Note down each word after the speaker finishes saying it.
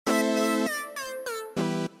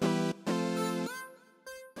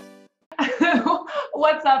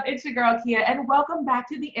What's up? It's your girl Kia, and welcome back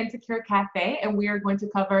to the Insecure Cafe. And we are going to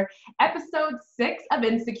cover episode 6 of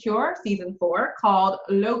Insecure season 4, called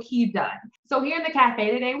Low Key Done. So here in the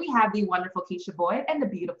cafe today, we have the wonderful Keisha Boyd and the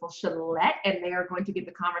beautiful Shalette, and they are going to get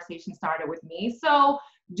the conversation started with me. So,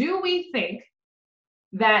 do we think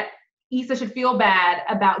that Issa should feel bad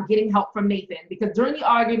about getting help from Nathan? Because during the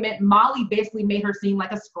argument, Molly basically made her seem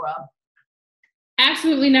like a scrub.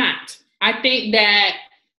 Absolutely not. I think that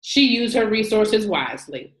she used her resources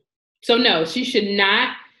wisely. So no, she should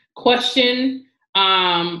not question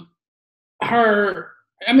her.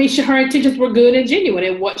 I mean, her intentions were good and genuine,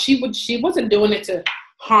 and what she wasn't doing it to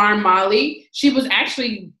harm Molly. She was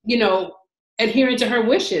actually, adhering to her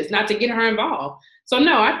wishes, not to get her involved. So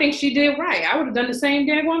no, I think she did right. I would have done the same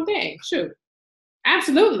damn one thing. Shoot,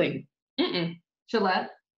 absolutely. Shalette?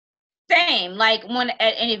 Same. Like when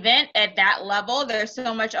at an event at that level, there's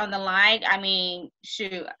so much on the line. I mean,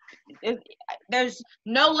 shoot, there's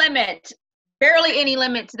no limit, barely any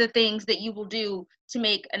limit to the things that you will do to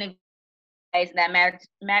make an event that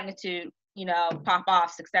magnitude, pop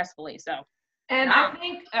off successfully. So. And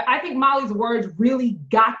I think Molly's words really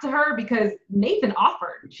got to her because Nathan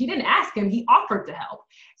offered. She didn't ask him, he offered to help.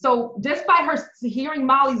 So just by her hearing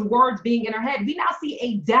Molly's words being in her head, we now see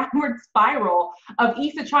a downward spiral of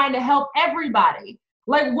Issa trying to help everybody.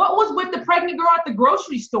 Like, what was with the pregnant girl at the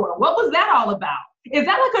grocery store? What was that all about? Is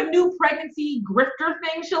that like a new pregnancy grifter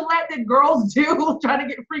thing, Shalette, that girls do, trying to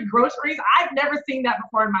get free groceries? I've never seen that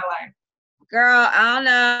before in my life. Girl, I don't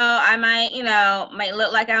know. I might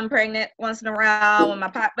look like I'm pregnant once in a while when my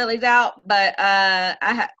pot belly's out, but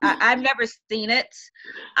I've never seen it.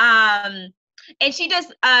 And she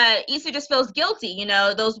just, Issa just feels guilty.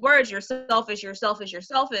 Those words, you're selfish, you're selfish, you're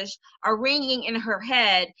selfish, are ringing in her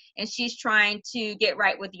head, and she's trying to get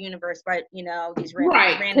right with the universe, but these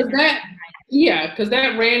random because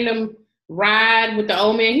that random ride with the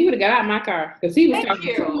old man, he would have got out of my car because he was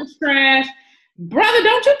talking too much trash. Brother,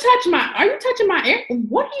 don't you touch are you touching my air?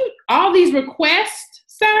 What are you, all these requests,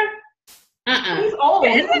 sir? He's old.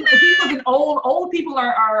 He was an old people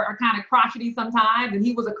are kind of crotchety sometimes, and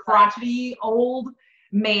he was a crotchety old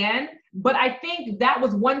man. But I think that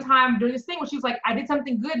was one time during this thing where she was like, I did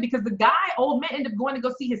something good, because the old man ended up going to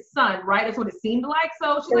go see his son, right? That's what it seemed like.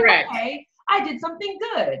 So she's like, okay, I did something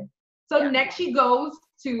good. So next she goes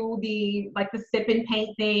to the sip and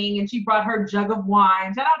paint thing, and she brought her jug of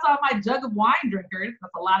wine. Shout out to all my jug of wine drinkers.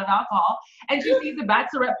 That's a lot of alcohol. And she sees the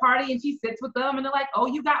bachelorette party, and she sits with them, and they're like, oh,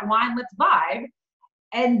 you got wine, let's vibe.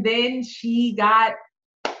 And then she got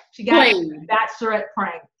a bachelorette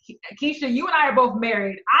prank. Keisha, you and I are both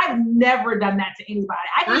married. I've never done that to anybody.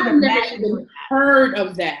 I've never even heard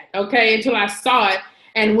of that, until I saw it.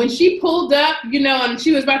 And when she pulled up, and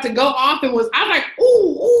she was about to go off, I was like,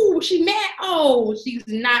 ooh, she mad. Oh, she's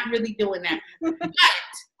not really doing that. But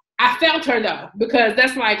I felt her though, because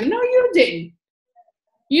that's like, no, you didn't.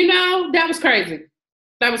 That was crazy.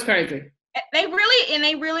 That was crazy. They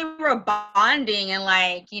really were bonding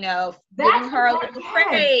and giving her a little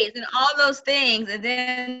praise and all those things, and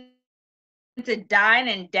then to dine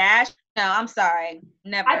and dash. No, I'm sorry.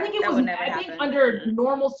 Never. I think under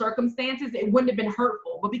normal circumstances, it wouldn't have been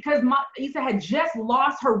hurtful. But because Issa had just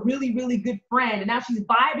lost her really, really good friend, and now she's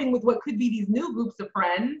vibing with what could be these new groups of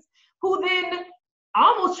friends, who then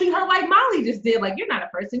almost treat her like Molly just did. Like, you're not a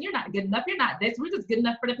person. You're not good enough. You're not this. We're just good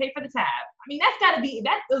enough to pay for the tab. I mean,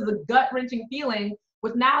 that is a gut-wrenching feeling,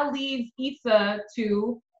 which now leads Issa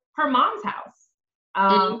to her mom's house.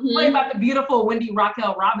 Playing about the beautiful Wendy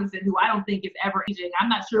Raquel Robinson, who I don't think is ever aging. I'm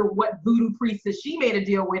not sure what voodoo priestess she made a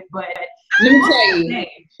deal with, but let me tell you,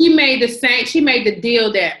 she made the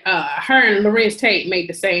deal that her and Lorenz Tate made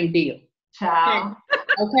the same deal. Child.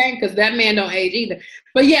 Okay, because that man don't age either.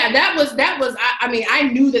 But yeah, that was. I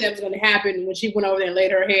knew that was going to happen when she went over there and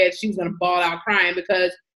laid her head. She was going to bawl out crying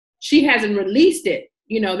because she hasn't released it.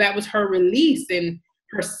 That was her release and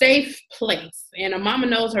her safe place, and a mama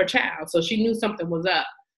knows her child, so she knew something was up.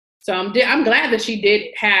 So I'm glad that she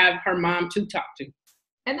did have her mom to talk to.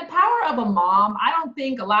 And the power of a mom, I don't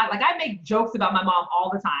think a lot. I make jokes about my mom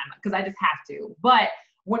all the time because I just have to. But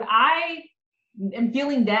when I am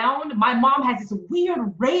feeling down, my mom has this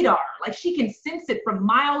weird radar. She can sense it from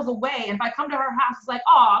miles away. And if I come to her house, it's like,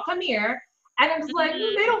 oh, come here. And I'm just like,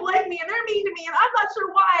 they don't like me and they're mean to me and I'm not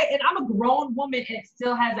sure why. And I'm a grown woman and it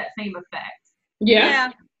still has that same effect.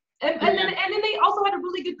 Yeah. And then they also had a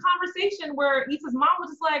really good conversation where Issa's mom was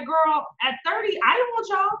just like, girl, at 30, I didn't want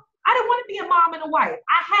y'all. I didn't want to be a mom and a wife.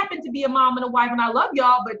 I happened to be a mom and a wife, and I love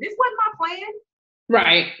y'all, but this wasn't my plan.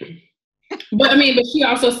 Right. But she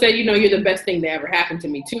also said, you're the best thing that ever happened to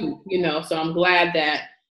me too, so I'm glad that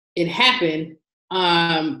it happened.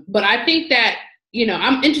 But I think that,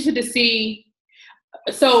 I'm interested to see.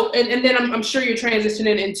 So, and then I'm sure you're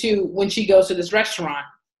transitioning into when she goes to this restaurant.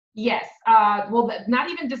 Yes. Well, not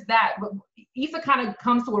even just that, but Issa kind of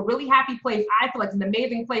comes to a really happy place. I feel like it's an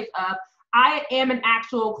amazing place of, I am an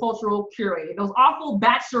actual cultural curator. Those awful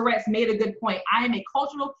bachelorettes made a good point. I am a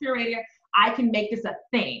cultural curator. I can make this a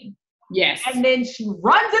thing. Yes. And then she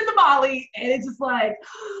runs into Molly, and it's just like,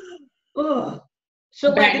 ugh.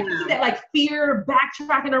 She'll like see that like fear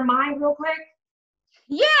backtrack in her mind real quick.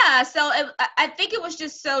 Yeah, so I think it was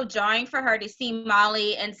just so jarring for her to see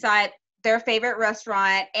Molly inside their favorite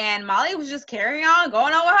restaurant, and Molly was just carrying on,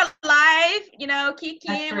 going on with her life,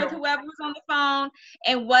 kikiing with whoever was on the phone,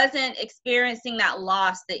 and wasn't experiencing that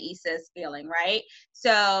loss that Issa is feeling, right?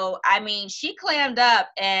 So, I mean, she clammed up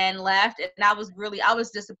and left, and I was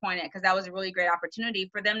disappointed because that was a really great opportunity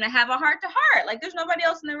for them to have a heart-to-heart. Like, there's nobody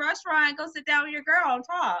else in the restaurant. Go sit down with your girl and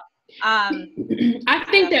talk. I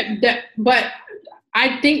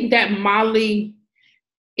think that Molly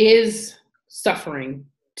is suffering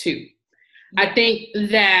too. I think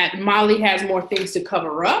that Molly has more things to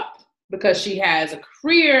cover up because she has a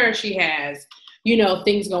career, she has,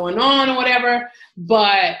 things going on or whatever,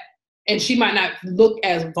 and she might not look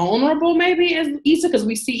as vulnerable maybe as Issa, because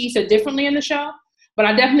we see Issa differently in the show, but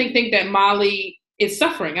I definitely think that Molly is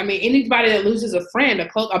suffering. I mean, anybody that loses a friend,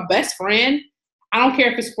 a best friend, I don't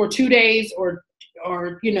care if it's for 2 days or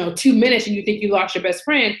 2 minutes and you think you lost your best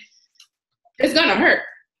friend, it's gonna hurt.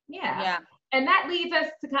 Yeah. And that leads us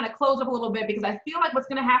to kind of close up a little bit, because I feel like what's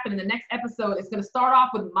going to happen in the next episode is going to start off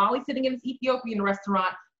with Molly sitting in this Ethiopian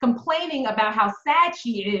restaurant complaining about how sad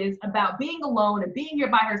she is about being alone and being here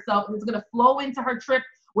by herself. And it's going to flow into her trip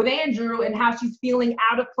with Andrew and how she's feeling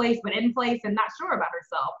out of place but in place and not sure about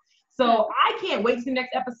herself. So I can't wait to see the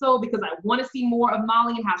next episode, because I want to see more of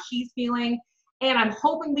Molly and how she's feeling. And I'm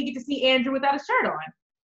hoping we get to see Andrew without a shirt on.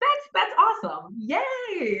 That's awesome.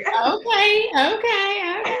 Yay. Okay.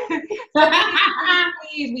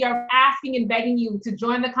 Please, we are asking and begging you to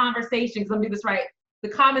join the conversation, because I'm going to do this right. The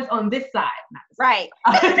comments on this side. Right.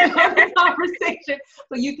 The conversation.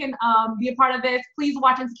 So you can be a part of this. Please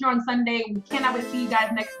watch Insecure on Sunday. We cannot wait to see you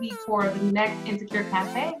guys next week for the next Insecure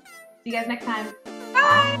Cafe. See you guys next time.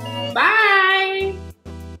 Bye. Bye.